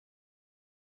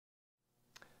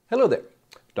Hello there.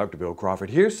 Dr. Bill Crawford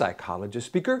here, psychologist,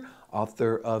 speaker,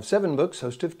 author of 7 books,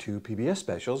 host of 2 PBS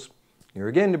specials. Here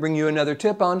again to bring you another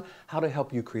tip on how to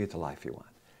help you create the life you want.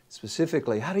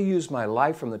 Specifically, how to use my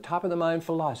life from the top of the mind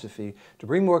philosophy to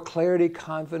bring more clarity,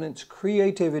 confidence,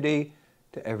 creativity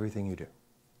to everything you do.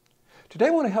 Today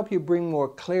I want to help you bring more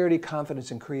clarity,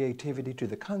 confidence, and creativity to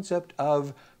the concept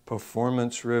of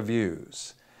performance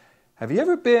reviews. Have you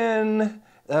ever been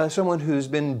someone who's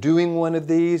been doing one of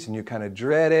these and you kind of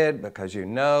dread it because you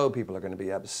know people are going to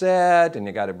be upset and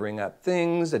you got to bring up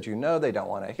things that you know they don't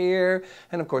want to hear,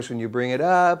 and of course when you bring it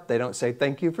up they don't say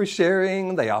thank you for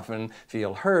sharing. They often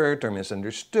feel hurt or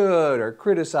misunderstood or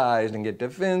criticized and get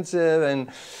defensive, and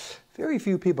very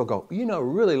few people go, you know,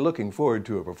 really looking forward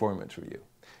to a performance review.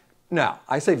 Now,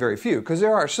 I say very few because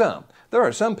there are some. There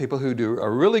are some people who do a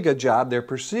really good job. They're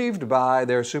perceived by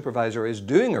their supervisor as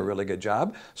doing a really good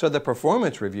job. So the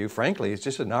performance review, frankly, is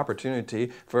just an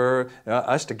opportunity for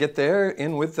us to get there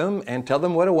in with them and tell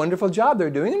them what a wonderful job they're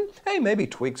doing. And, hey, maybe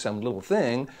tweak some little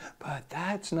thing, but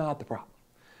that's not the problem.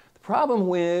 The problem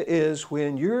is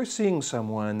when you're seeing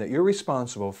someone that you're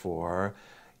responsible for,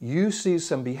 you see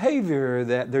some behavior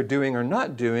that they're doing or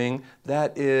not doing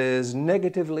that is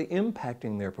negatively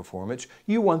impacting their performance.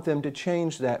 You want them to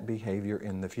change that behavior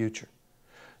in the future.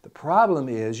 The problem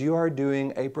is you are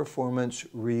doing a performance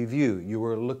review. You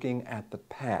are looking at the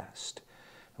past.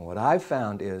 And what I've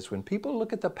found is when people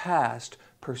look at the past,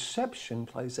 perception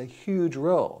plays a huge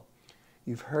role.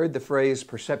 You've heard the phrase,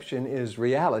 perception is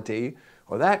reality.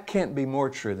 Well, that can't be more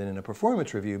true than in a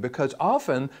performance review, because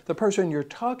often the person you're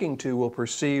talking to will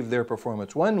perceive their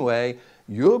performance one way,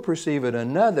 you'll perceive it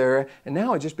another, and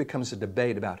now it just becomes a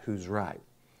debate about who's right.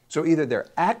 So either they're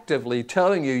actively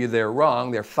telling you they're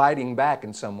wrong, they're fighting back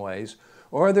in some ways,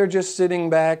 or they're just sitting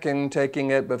back and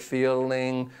taking it but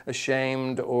feeling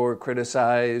ashamed or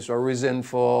criticized or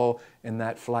resentful in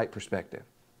that flight perspective.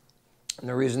 And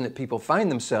the reason that people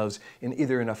find themselves in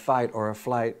either in a fight or a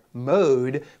flight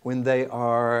mode when they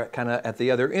are kind of at the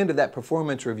other end of that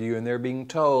performance review and they're being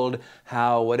told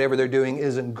how whatever they're doing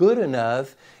isn't good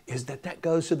enough is that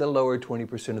goes to the lower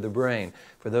 20% of the brain.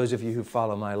 For those of you who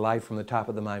follow my life from the top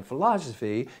of the mind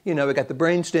philosophy, you know, we got the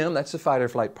brainstem, that's the fight or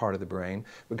flight part of the brain.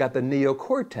 We've got the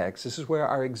neocortex, this is where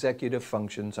our executive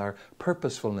functions, our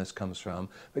purposefulness comes from.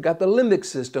 We've got the limbic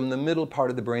system, the middle part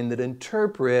of the brain that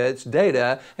interprets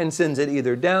data and sends it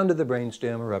either down to the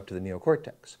brainstem or up to the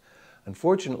neocortex.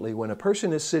 Unfortunately, when a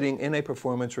person is sitting in a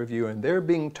performance review and they're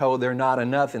being told they're not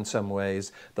enough in some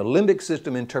ways, the limbic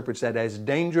system interprets that as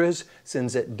dangerous,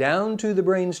 sends it down to the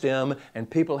brainstem,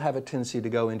 and people have a tendency to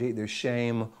go into either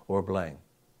shame or blame.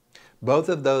 Both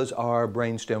of those are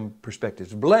brainstem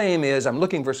perspectives. Blame is, I'm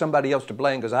looking for somebody else to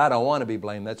blame because I don't want to be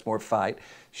blamed. That's more fight.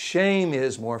 Shame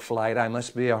is more flight. I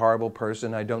must be a horrible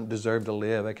person. I don't deserve to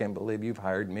live. I can't believe you've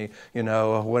hired me. You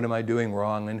know, what am I doing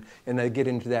wrong? And they get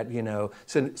into that, you know,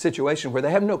 situation where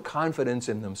they have no confidence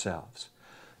in themselves.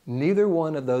 Neither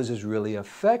one of those is really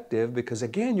effective because,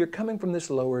 again, you're coming from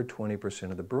this lower 20%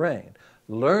 of the brain.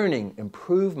 Learning,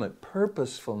 improvement,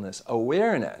 purposefulness,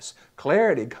 awareness,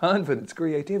 clarity, confidence,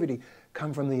 creativity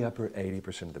come from the upper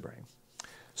 80% of the brain.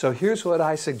 So here's what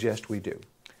I suggest we do.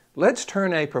 Let's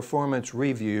turn a performance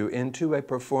review into a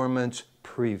performance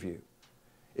preview.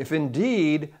 If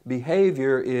indeed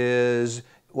behavior is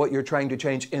what you're trying to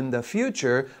change in the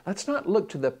future, let's not look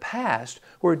to the past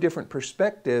where different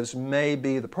perspectives may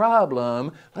be the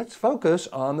problem. Let's focus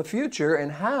on the future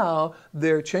and how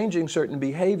they're changing certain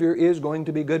behavior is going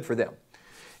to be good for them.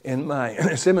 In my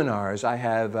seminars, I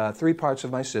have 3 parts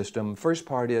of my system. First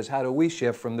part is how do we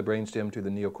shift from the brainstem to the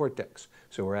neocortex,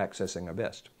 so we're accessing our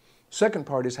best. Second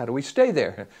part is how do we stay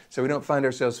there so we don't find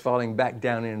ourselves falling back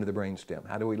down into the brainstem?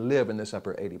 How do we live in this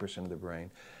upper 80% of the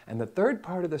brain? And the third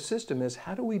part of the system is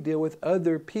how do we deal with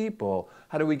other people?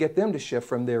 How do we get them to shift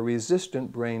from their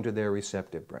resistant brain to their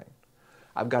receptive brain?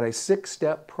 I've got a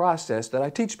 6-step process that I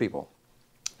teach people.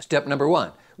 Step number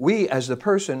 1, we as the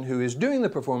person who is doing the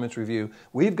performance review,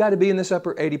 we've got to be in this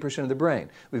upper 80% of the brain.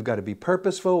 We've got to be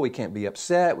purposeful, we can't be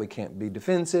upset, we can't be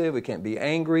defensive, we can't be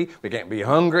angry, we can't be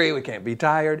hungry, we can't be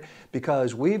tired,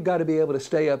 because we've got to be able to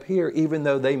stay up here even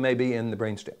though they may be in the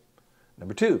brainstem.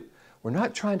 Number 2, we're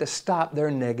not trying to stop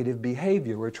their negative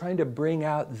behavior, we're trying to bring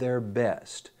out their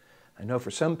best. I know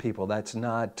for some people that's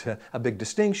not a big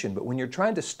distinction, but when you're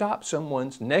trying to stop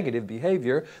someone's negative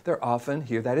behavior, they're often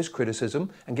hear that as criticism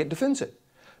and get defensive.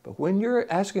 But when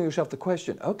you're asking yourself the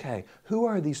question, okay, who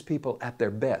are these people at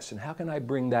their best and how can I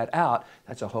bring that out?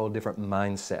 That's a whole different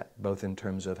mindset, both in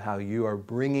terms of how you are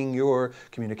bringing your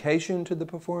communication to the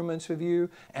performance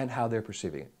review and how they're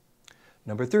perceiving it.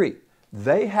 Number 3,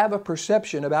 they have a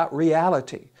perception about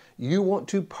reality. you want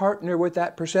to partner with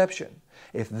that perception.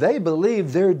 If they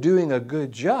believe they're doing a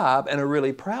good job and are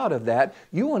really proud of that,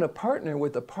 you want to partner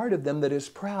with the part of them that is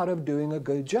proud of doing a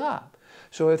good job.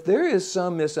 So if there is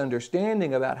some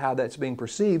misunderstanding about how that's being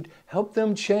perceived, help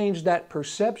them change that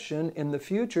perception in the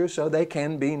future so they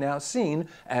can be now seen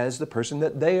as the person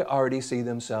that they already see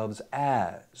themselves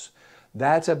as.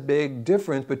 That's a big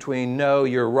difference between, no,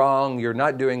 you're wrong, you're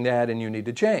not doing that, and you need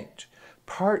to change.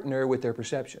 Partner with their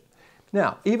perception.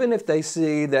 Now, even if they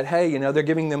see that, hey, they're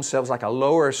giving themselves like a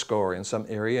lower score in some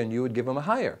area and you would give them a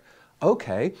higher.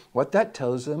 Okay, what that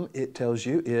tells them, it tells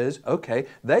you is, okay,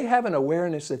 they have an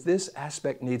awareness that this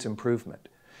aspect needs improvement.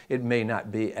 It may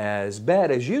not be as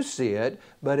bad as you see it,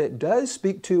 but it does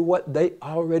speak to what they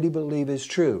already believe is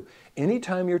true.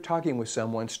 Anytime you're talking with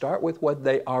someone, start with what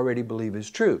they already believe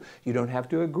is true. You don't have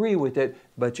to agree with it,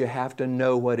 but you have to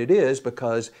know what it is,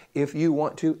 because if you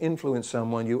want to influence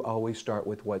someone, you always start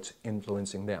with what's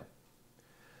influencing them.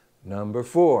 Number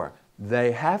 4.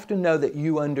 They have to know that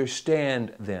you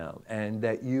understand them and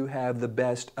that you have the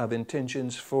best of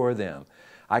intentions for them.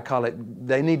 I call it,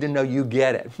 they need to know you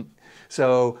get it.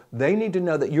 So they need to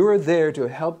know that you're there to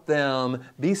help them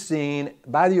be seen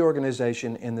by the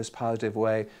organization in this positive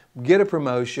way, get a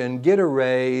promotion, get a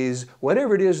raise,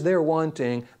 whatever it is they're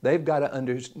wanting. They've got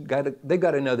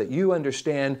to know that you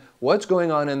understand what's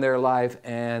going on in their life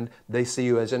and they see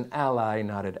you as an ally,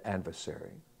 not an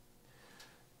adversary.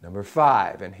 Number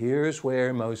 5, and here's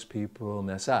where most people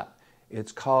mess up.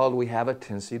 It's called, we have a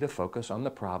tendency to focus on the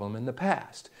problem in the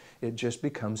past. It just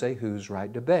becomes a who's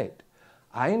right debate.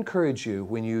 I encourage you,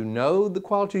 when you know the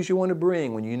qualities you want to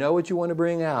bring, when you know what you want to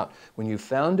bring out, when you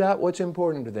found out what's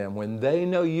important to them, when they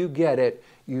know you get it,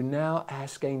 you now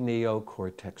ask a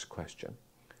neocortex question.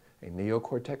 A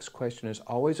neocortex question is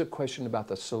always a question about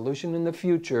the solution in the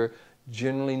future,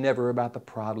 generally never about the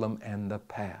problem and the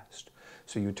past.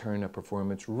 So you turn a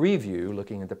performance review,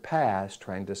 looking at the past,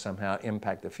 trying to somehow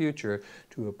impact the future,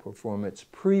 to a performance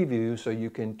preview so you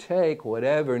can take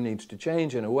whatever needs to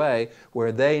change in a way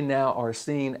where they now are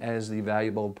seen as the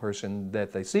valuable person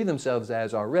that they see themselves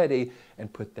as already,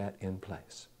 and put that in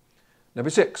place. Number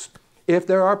 6. If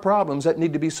there are problems that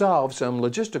need to be solved, some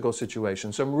logistical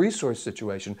situation, some resource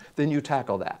situation, then you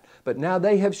tackle that. But now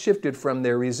they have shifted from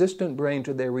their resistant brain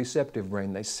to their receptive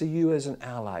brain. They see you as an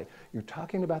ally. You're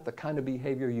talking about the kind of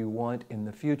behavior you want in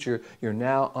the future. You're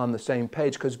now on the same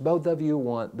page because both of you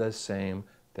want the same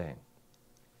thing.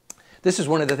 This is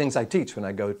one of the things I teach when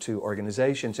I go to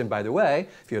organizations. And by the way,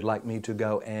 if you'd like me to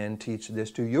go and teach this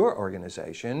to your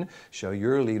organization, show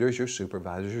your leaders, your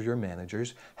supervisors, your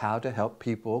managers, how to help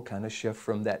people kind of shift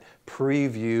from that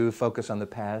review, focus on the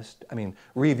past,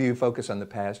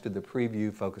 to the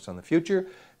preview, focus on the future,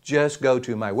 just go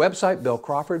to my website,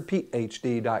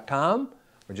 BillCrawfordPhD.com,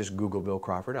 or just Google Bill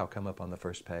Crawford. I'll come up on the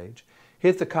first page.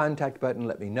 Hit the contact button,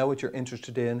 let me know what you're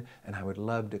interested in, and I would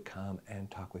love to come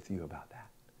and talk with you about that.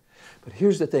 But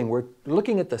here's the thing, we're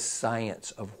looking at the science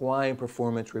of why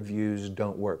performance reviews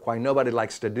don't work, why nobody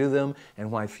likes to do them, and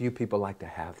why few people like to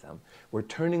have them. We're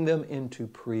turning them into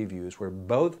previews where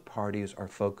both parties are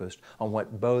focused on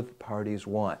what both parties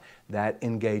want. That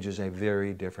engages a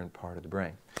very different part of the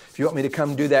brain. If you want me to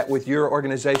come do that with your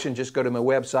organization, just go to my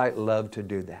website, love to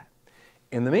do that.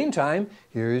 In the meantime,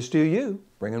 here's to you,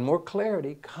 bringing more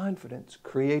clarity, confidence,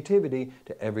 creativity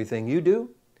to everything you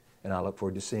do, and I look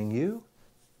forward to seeing you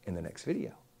in the next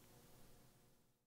video.